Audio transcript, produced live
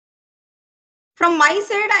From my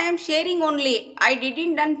side, I am sharing only. I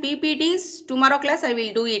didn't done PPTs. Tomorrow class, I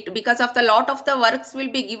will do it because of the lot of the works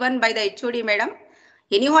will be given by the HOD madam.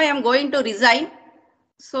 Anyhow, I am going to resign.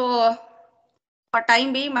 So for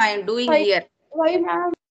time being, I am doing here. Why,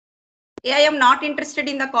 ma'am? I am not interested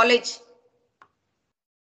in the college.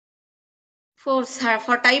 For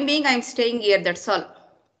time being, I am staying here. That's all.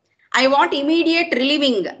 I want immediate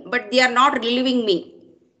relieving, but they are not relieving me.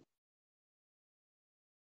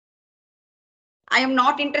 I am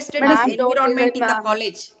not interested in this environment in the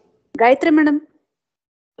college. Gayatri madam.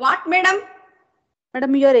 What, madam?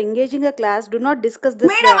 Madam, you are engaging a class. Do not discuss this.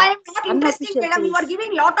 Madam, I am not interested. Madam, things. you are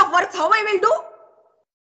giving lot of work. How I will do?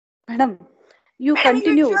 Madam, you madam,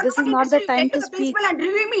 continue. You this is not the time to speak. And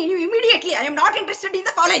review me immediately. I am not interested in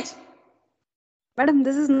the college. Madam,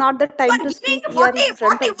 this is not the time to speak. You are in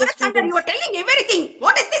front of the students. You are telling everything.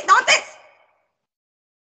 What is this nonsense?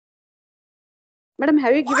 Madam,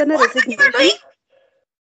 have you given a resignation?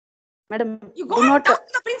 Madam, you go do not talk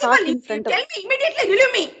to the principal. Talk in front tell me immediately,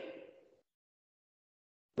 relieve me.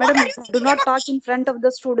 Madam, do not talk in front of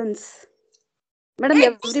the students. Madam,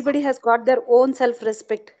 everybody has got their own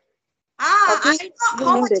self-respect. Okay? I know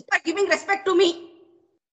how much you are giving respect to me.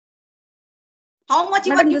 How much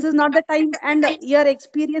you are Madam, this is not the time, and your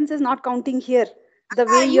experience is not counting here. The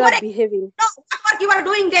way you are behaving. No, what work you are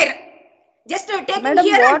doing there? Just taking Madam,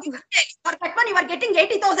 here what? And for that one you are getting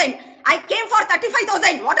 80,000. I came for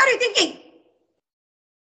 35,000. What are you thinking?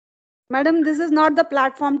 Madam, this is not the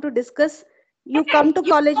platform to discuss. You come to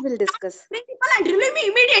college, we'll discuss. Principal and relieve me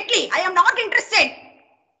immediately. I am not interested.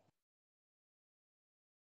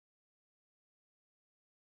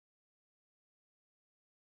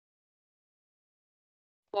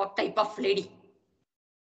 What type of lady?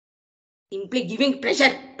 Simply giving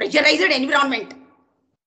pressurized environment.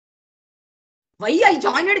 Why I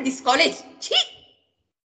joined this college? Chhi!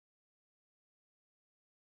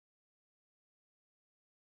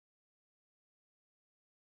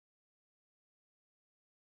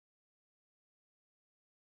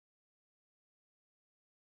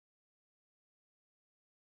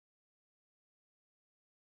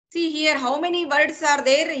 See here, how many words are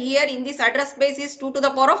there here in this address space is 2 to the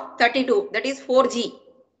power of 32. That is 4G.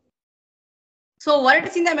 So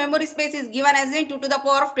words in the memory space is given as in 2 to the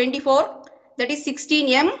power of 24. That is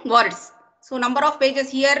 16M words. So number of pages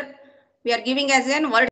here we are giving as in word